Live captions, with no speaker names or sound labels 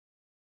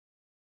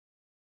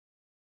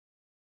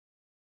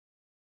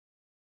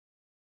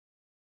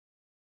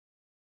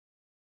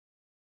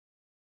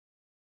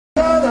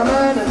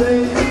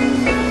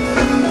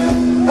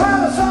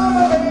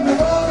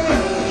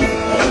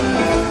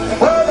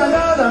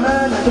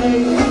other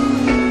day.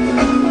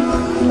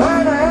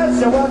 When I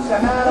asked her what's the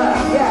matter,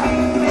 yeah,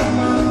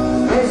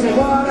 this is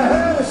what I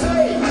heard her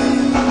say.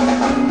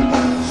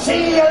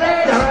 See you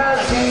later,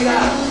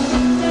 alligator,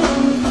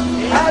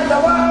 at the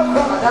wild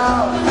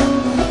crocodile.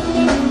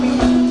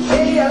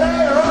 See you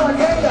later,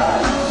 alligator,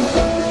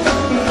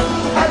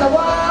 at the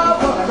wild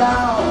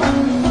crocodile.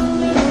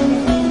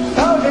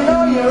 Don't you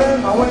know you're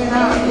in my way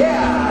now,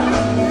 yeah.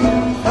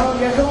 Don't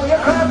you know you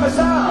crap us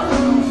out.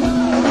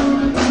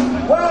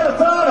 Well, I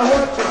thought of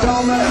what you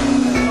told me.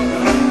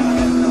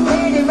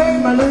 Really made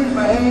me lose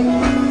my head.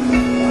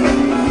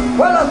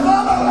 Well, I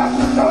thought of what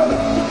you told me.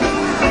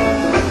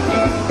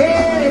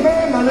 Really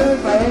made me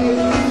lose my head.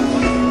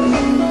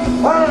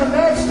 Well, the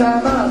next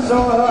time I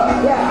saw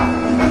her, yeah,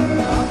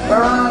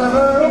 we're out of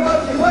her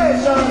watching way,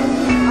 son.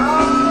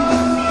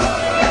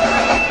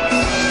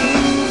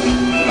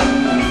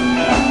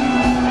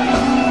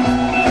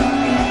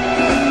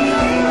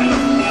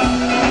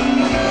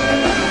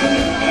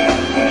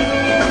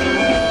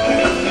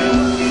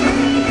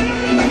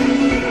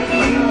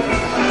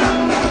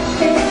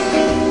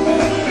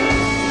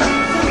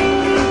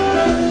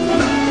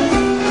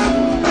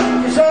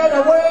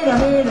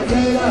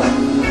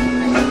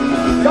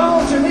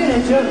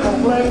 Just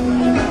complain.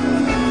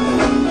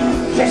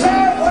 She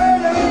said,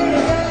 wait a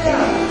minute,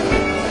 yeah.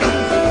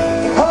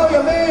 Oh,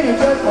 you mean you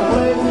just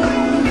complain?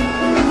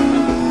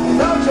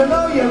 Don't you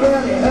know you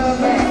really hurt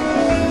me?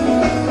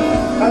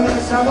 And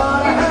that's what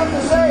I have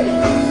to say.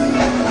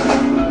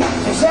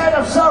 She said,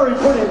 I'm sorry,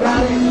 pretty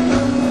daddy.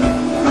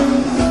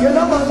 You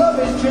know my love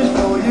is just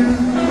for you.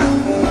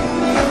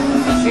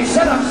 She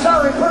said, I'm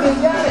sorry, pretty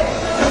daddy.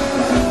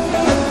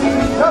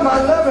 You know my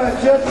love is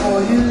just for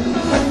you.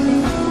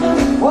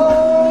 Whoa.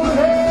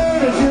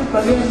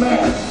 Forgive me.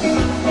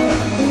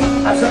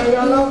 I say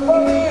your love for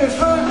me is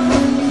true.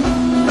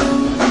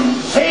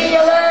 See you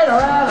later,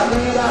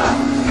 alligator,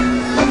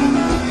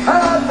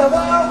 at the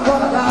wild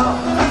crocodile.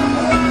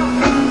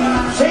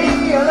 See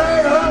you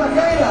later,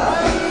 alligator,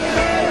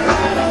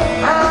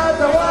 at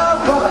the wild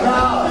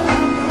crocodile.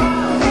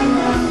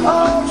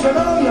 Don't you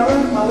know you're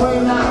in my way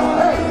now?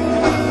 Hey,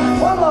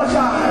 one more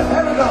time,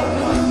 here we go.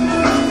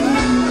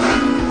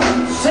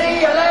 See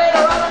you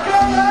later,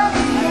 alligator,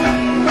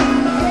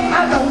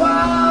 at the wild.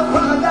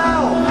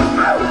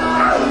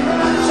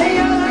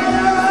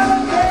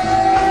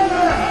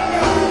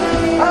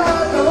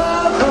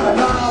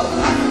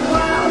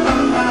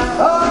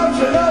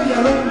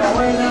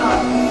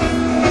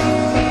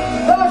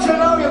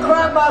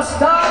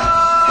 Star!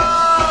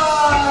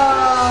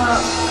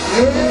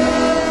 Yeah!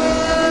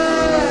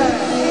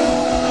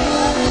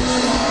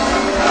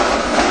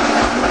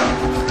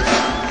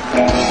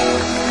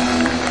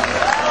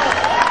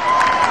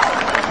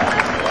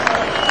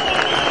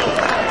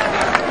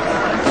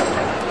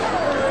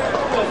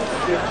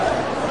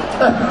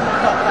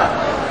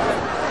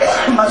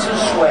 Mustn't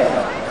swear.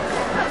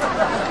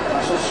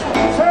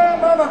 Say,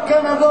 mama,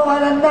 can I go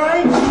out at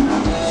night?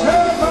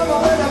 Say, mama,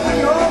 will I be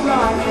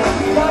alright?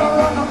 Gotta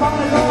run up on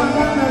the door and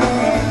down the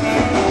lane.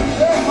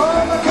 Say,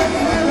 mama, can you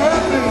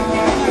help me?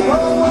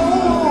 Whoa, whoa,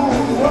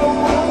 whoa,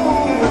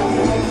 whoa.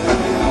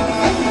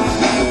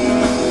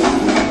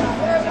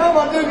 Say,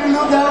 mama, do you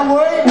look that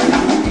way?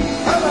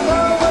 Mama,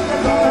 know what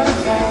you're gonna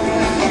say.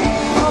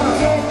 Mama,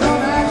 say,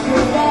 don't ask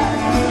you that.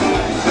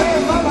 Say,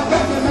 mama,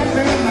 can you make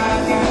me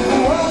mad?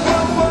 Whoa,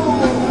 whoa, whoa,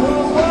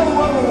 whoa,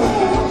 whoa,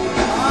 whoa.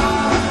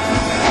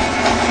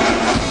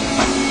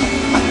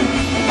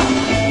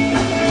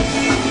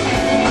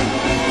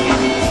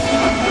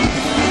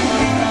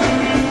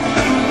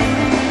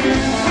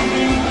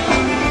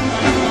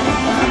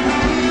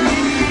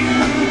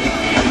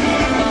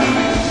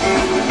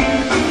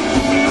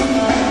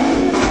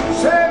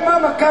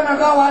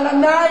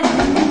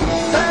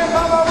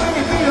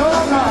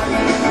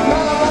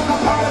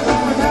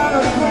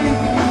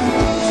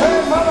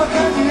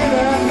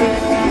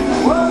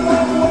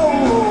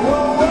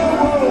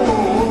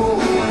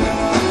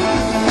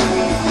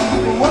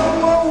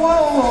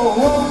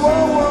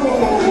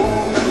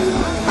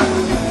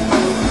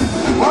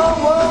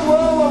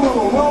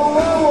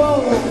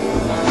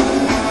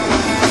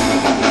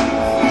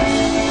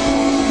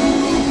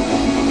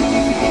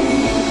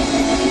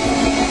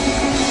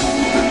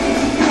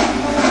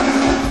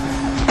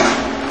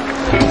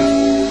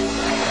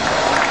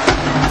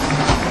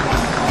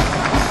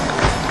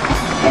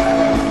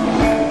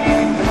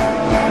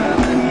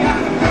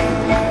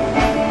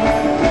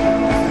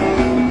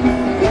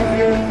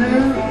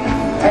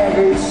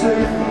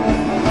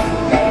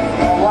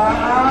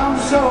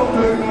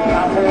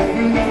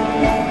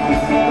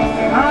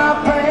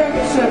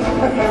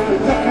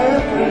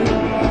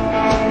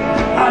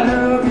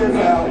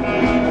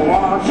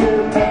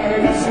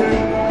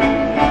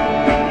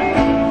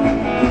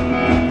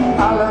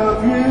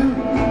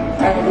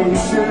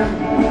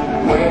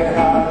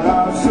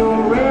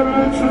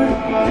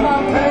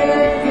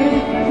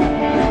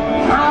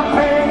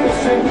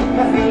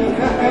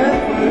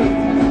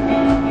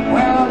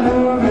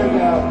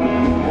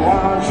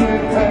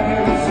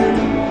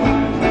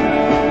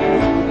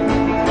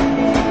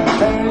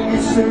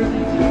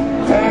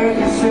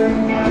 Sue,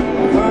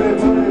 pretty,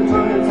 pretty,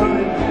 pretty,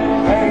 pretty,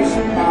 Peggy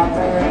Sue, my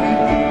baby.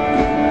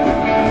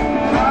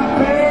 My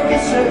Peggy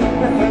Sue,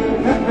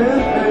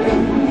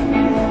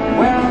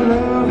 when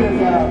love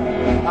is out,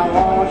 I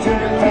want you to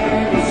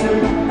Peggy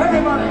Sue.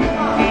 Everybody!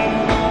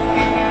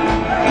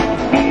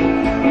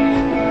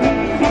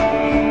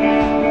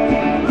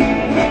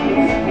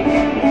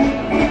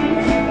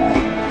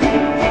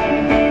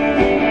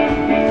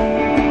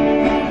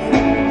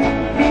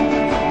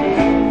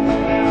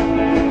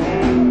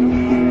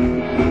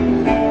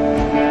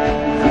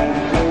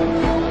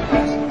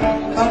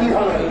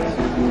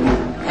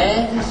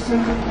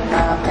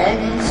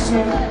 Peggy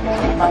Sue,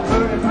 my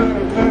pretty,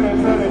 pretty, pretty,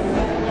 pretty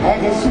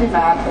Peggy Sue, my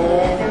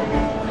baby.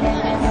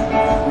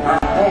 My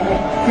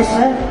Peggy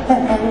Sue,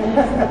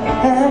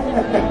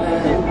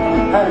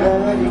 I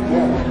love you,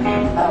 girl.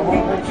 I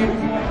want you,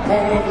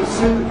 Peggy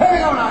Sue. Here we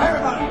go now,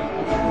 everybody.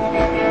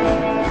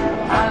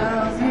 I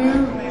love you,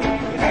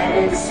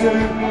 Peggy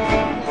Sue.